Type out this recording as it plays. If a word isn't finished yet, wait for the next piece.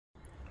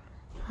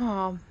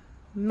Oh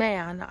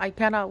man, I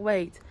cannot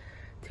wait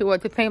to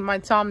paint my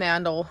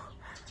Charmander.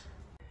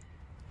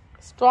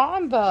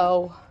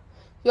 Strombo,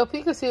 your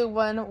Pikachu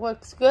one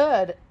looks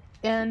good,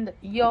 and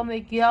your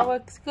Miguel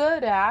looks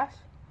good, Ash.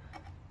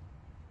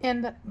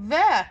 And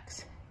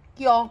Vex,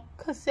 your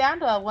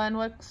Cassandra one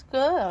looks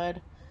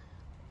good.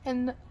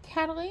 And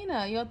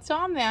Catalina, your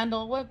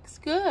Charmander looks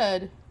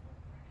good.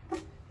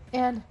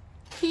 And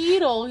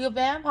Beetle, your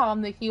Vampire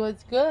Mickey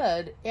was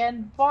good.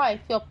 And Bryce,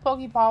 your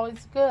Pokeball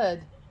is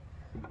good.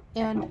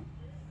 And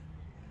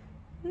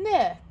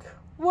Nick,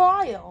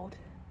 Wild,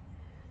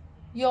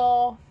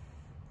 your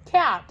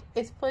cat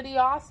is pretty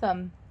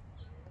awesome.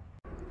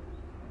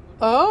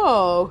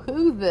 Oh,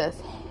 who's this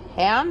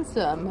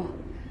handsome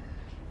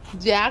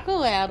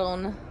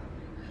Jack-o'-lantern?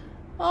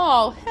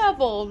 Oh,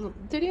 Hevel,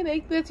 did you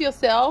make this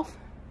yourself?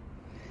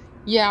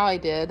 Yeah, I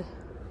did.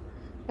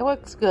 It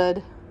looks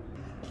good.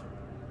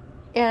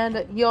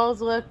 And yours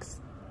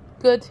looks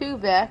good too,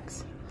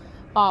 Vex.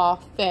 Oh,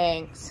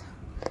 thanks.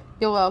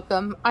 You're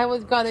welcome. I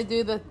was gonna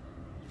do the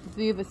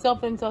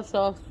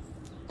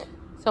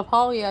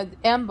Sophia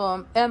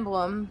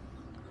emblem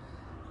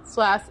 /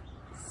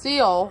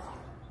 seal,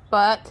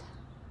 but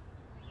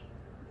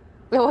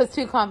it was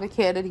too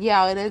complicated.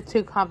 Yeah, it is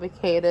too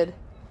complicated.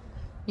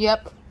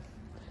 Yep.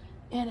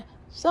 And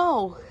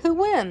so, who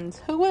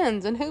wins? Who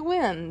wins and who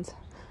wins?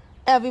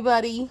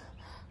 Everybody.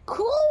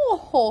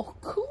 Cool,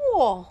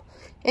 cool,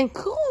 and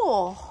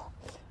cool.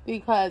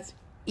 Because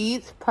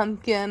each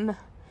pumpkin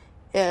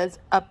is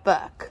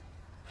 $1.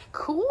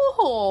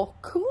 Cool,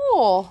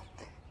 cool.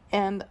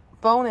 And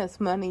bonus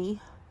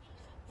money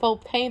for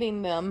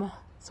painting them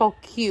so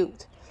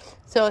cute.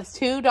 So it's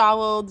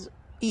 $2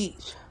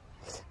 each.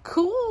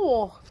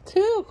 Cool,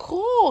 too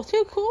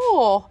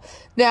cool.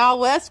 Now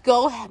let's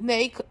go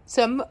make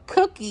some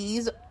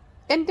cookies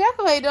and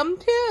decorate them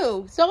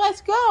too. So let's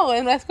go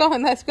and let's go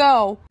and let's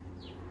go.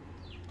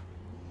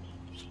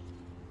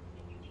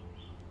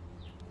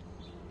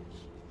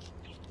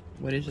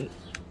 What is it?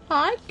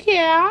 Hi,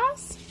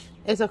 Cass.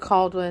 It's a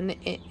cauldron,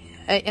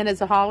 and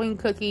it's a Halloween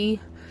cookie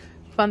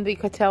from the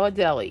Catella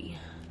Deli.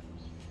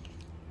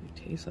 It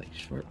tastes like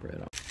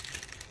shortbread.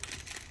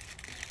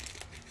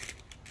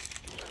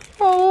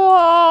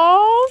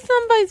 Oh,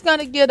 somebody's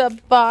gonna get a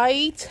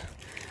bite.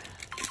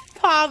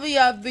 Probably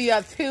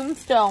a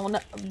tombstone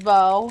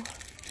bow.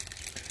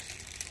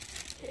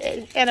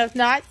 And if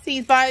not,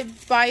 she's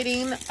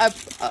biting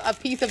a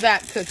piece of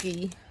that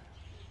cookie.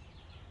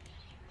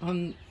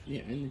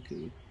 Yeah, in the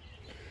goo.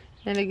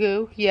 In the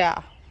goo?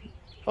 Yeah.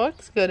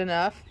 Looks good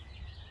enough.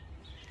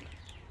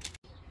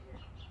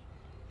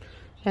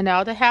 And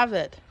now to have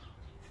it.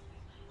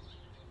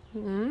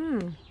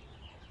 And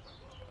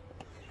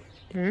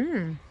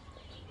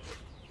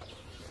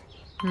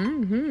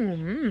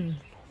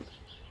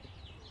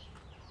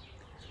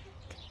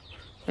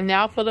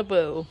now for the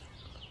boo.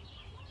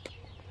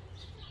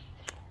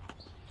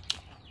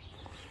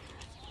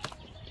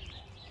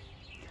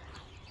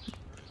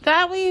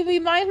 That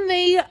reminds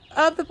me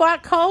of the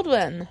Black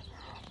Cauldron.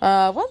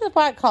 What's the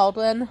Black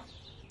Cauldron?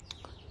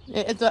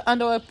 It's an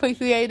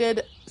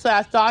underappreciated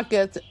 /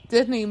 darkest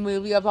Disney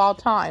movie of all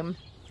time.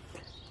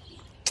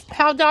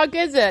 How dark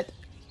is it?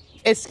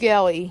 It's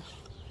scary.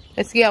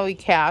 It's scary,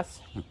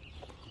 Cass.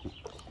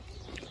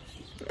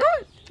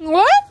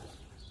 What?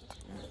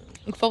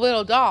 For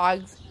little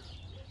dogs.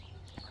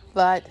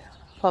 But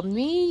for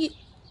me,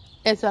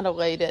 it's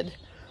underrated.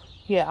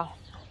 Yeah.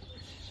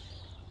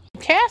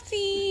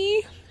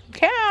 Cassie!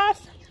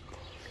 Cass!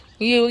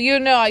 You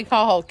know I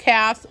call her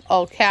Cass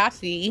or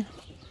Cassie.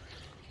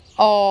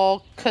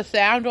 Or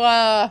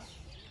Cassandra.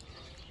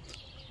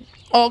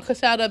 Or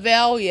Cassandra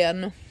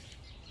Valian.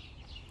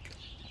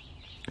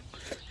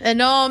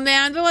 And oh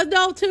man, there was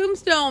no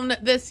tombstone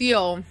this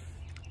year.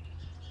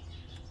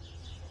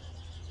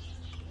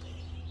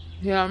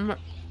 Yum.